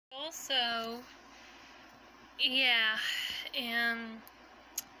So, yeah,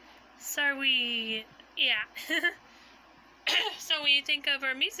 so when you think of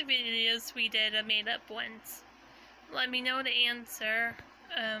our music videos, we did a made-up ones. Let me know the answer.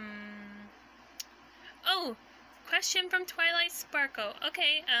 Oh, question from Twilight Sparkle.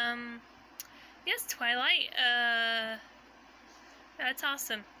 Okay, yes, Twilight, that's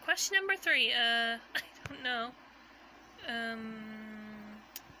awesome. Question number 3, I don't know.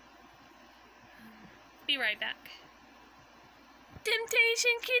 Be right back.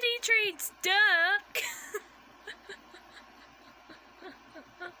 Temptation Kitty treats, duck!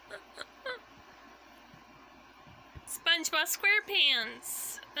 SpongeBob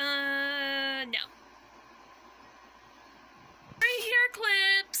SquarePants. No. Right here,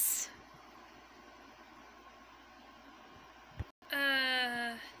 clips.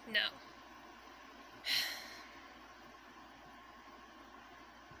 No.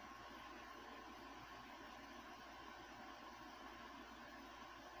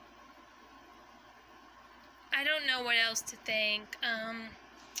 I don't know what else to think.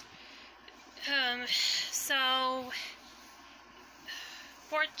 So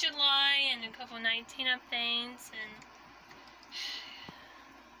 4th of July and a couple 19 up things, and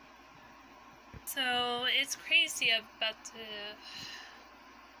so it's crazy about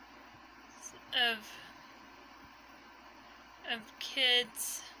of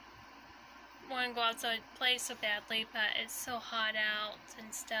kids want to go outside and play so badly, but it's so hot out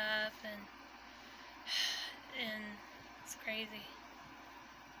and stuff, and it's crazy.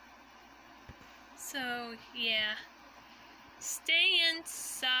 So yeah, stay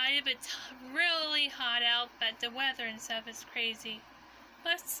inside if it's really hot out, but the weather and stuff is crazy.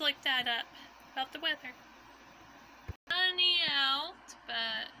 Let's look that up about the weather. Sunny out,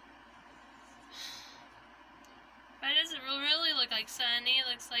 but it doesn't really look like sunny. It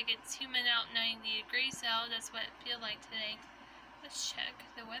looks like it's humid out, 90 degrees out. That's what it feels like today. Let's check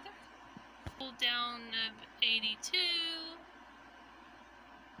the weather. Cool down of 82.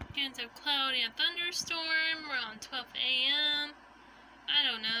 Chance of cloudy and thunderstorm around 12 a.m. I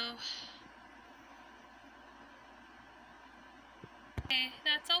don't know. Okay,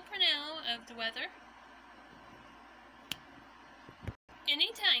 that's all for now of the weather.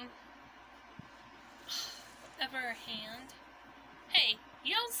 Anytime. Of her hand. Hey,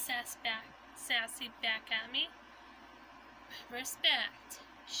 you don't sassy back at me. Respect.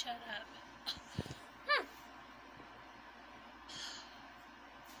 Shut up.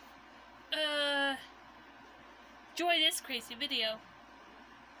 Enjoy this crazy video.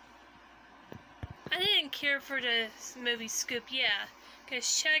 I didn't care for the movie Scoop, yeah, because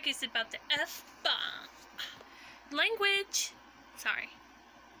Shaggy's about the F-bomb. Language. Sorry.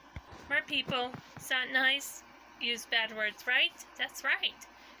 We're people. It's not nice. Use bad words, right? That's right.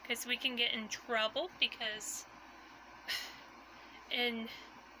 Because we can get in trouble because in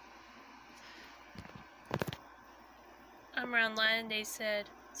around Latin they said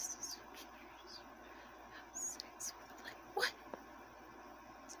what?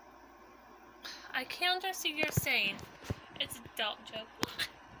 I can't understand what you're saying. It's an adult joke.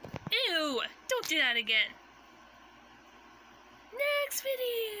 Ew! Don't do that again. Next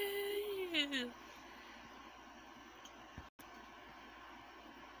video.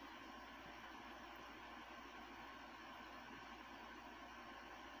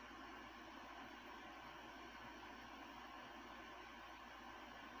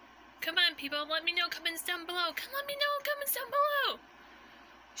 Come on, people, let me know comments down below. Let me know comments down below.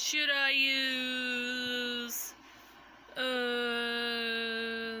 Should I use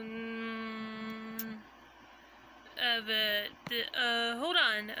hold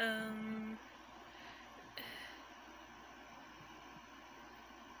on.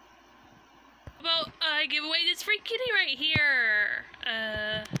 Well, I give away this free kitty right here.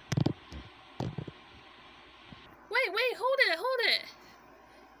 Wait, hold it.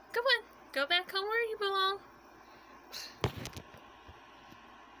 Come on, go back home where you belong.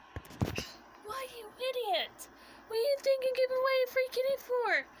 Why, you idiot? What do you think you give away a free kitty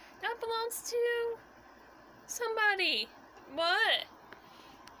for? That belongs to somebody. What?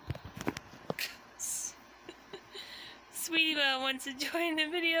 Sweetie Belle wants to join the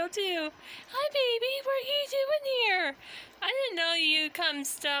video too. Hi, baby. What are you doing here? I didn't know you'd come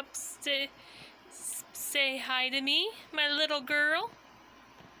say hi to me, my little girl.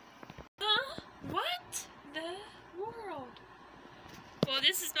 Huh? What the world? Well,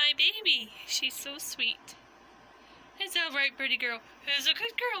 this is my baby. She's so sweet. It's alright, pretty girl. Who's a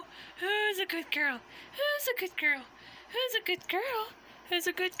good girl? Who's a good girl? Who's a good girl? Who's a good girl? Who's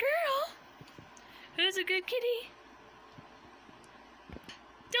a good girl? Who's a good kitty?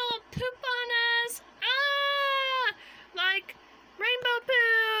 Don't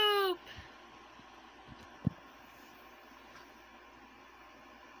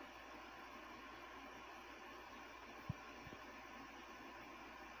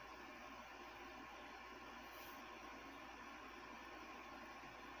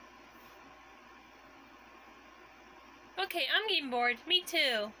Okay, I'm getting bored. Me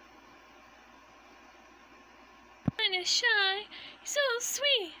too. Kinda shy. So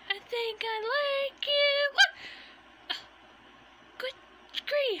sweet. I think I like you. Good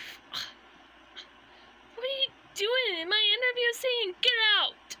grief. What are you doing in my interview saying get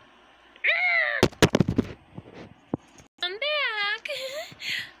out? I'm back.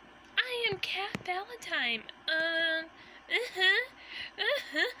 I am Cat Valentine.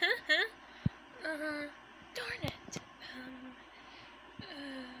 Darn it.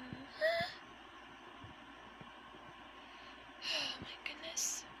 Oh my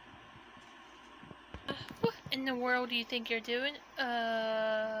goodness. What in the world do you think you're doing?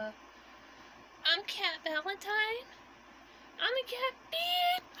 I'm Cat Valentine. I'm a cat.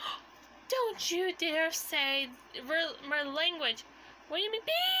 Beep. Don't you dare say my language. What do you mean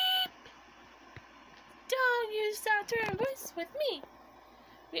beep? Don't use that through voice with me.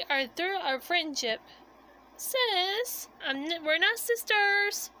 We are through our friendship. Sis, we're not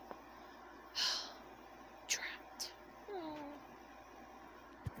sisters. Trapped.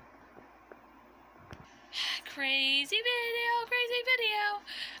 Crazy video.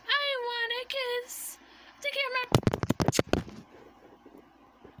 I want a kiss. Take care of my...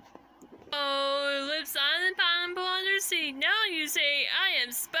 Oh, lips on the pineapple under the sea. Now you say I am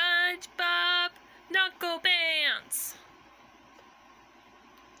SpongeBob Knuckle Pants.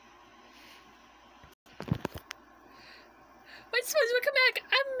 Wait, SpongeBob, come back.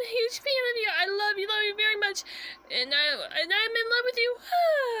 I'm a huge fan of you. I love you very much. And I'm in love with you.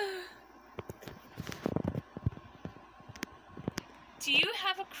 Do you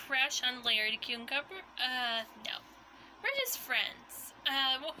have a crush on Larry the Cucumber? No. We're just friends.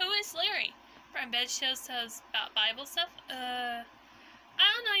 Well, who is Larry? From Bed Shows us about Bible stuff? I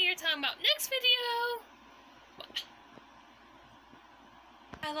don't know what you're talking about. Next video! What?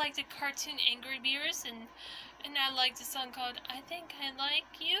 I like the cartoon Angry Beavers, and I like the song called I Think I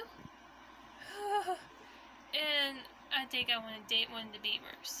Like You. And I think I want to date one of the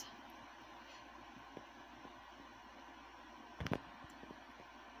beavers.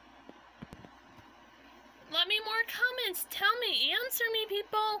 Let me more comments. Tell me. Answer me,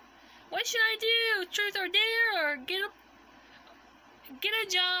 people. What should I do? Truth or dare? Or get a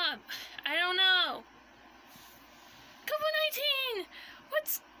job? I don't know. COVID-19.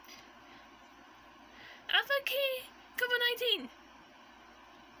 What's Alpha Key? COVID-19.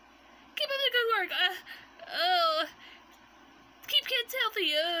 Keep up the good work. Keep kids healthy.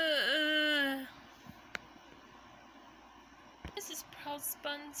 This is proud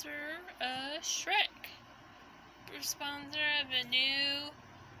sponsor, Shrek. Sponsor of a new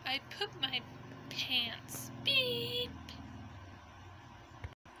I Poop My Pants. Beep.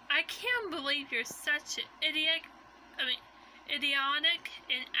 I can't believe you're such an idiotic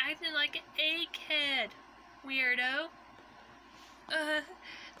and acting like a kid, weirdo.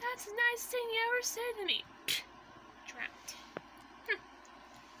 That's the nicest thing you ever said to me. Trapped.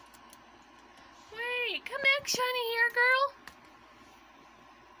 Wait, come back, shiny hair girl.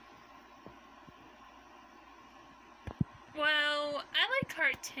 Well, I like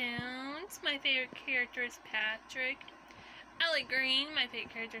cartoons. My favorite character is Patrick. I like green. My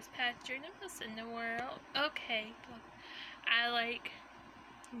favorite character is Patrick. The best in the world. Okay. I like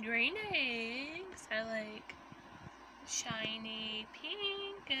green eggs. I like shiny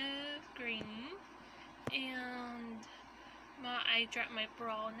pink of green. And I dropped my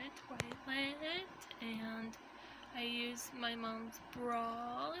bra in the toilet. And I use my mom's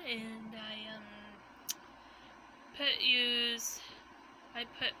bra. And I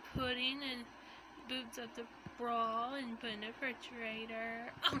put pudding and boobs of the bra and put in the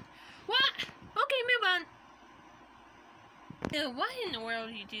refrigerator. What? Okay, move on. Why in the world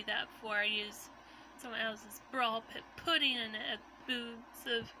do you do that for? I use someone else's bra, put pudding in it,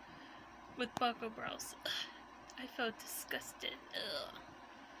 boobs with buckle bras. I felt disgusted.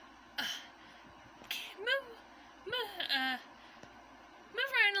 Ugh. Okay, move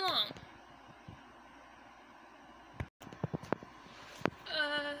right along.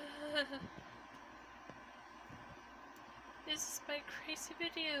 This is my crazy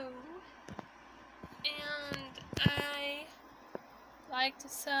video, and I like the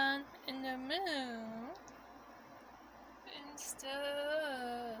sun and the moon and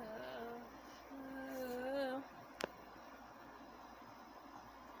stuff.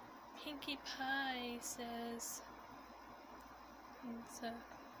 Pinkie Pie says, so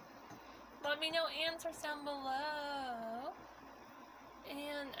let me know answers down below.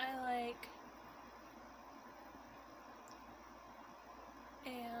 And I like,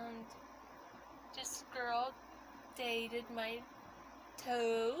 and this girl dated my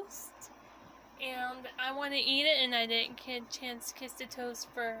toast, And I want to eat it, and I didn't get a chance to kiss the toes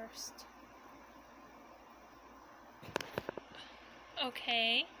first.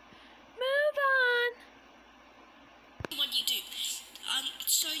 Okay. Move on. What you do.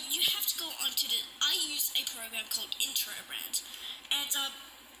 So you have to go onto I use a program called IntroBrand. And,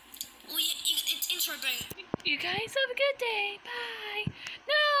 it's IntroBrand. You guys have a good day. Bye.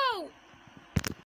 No!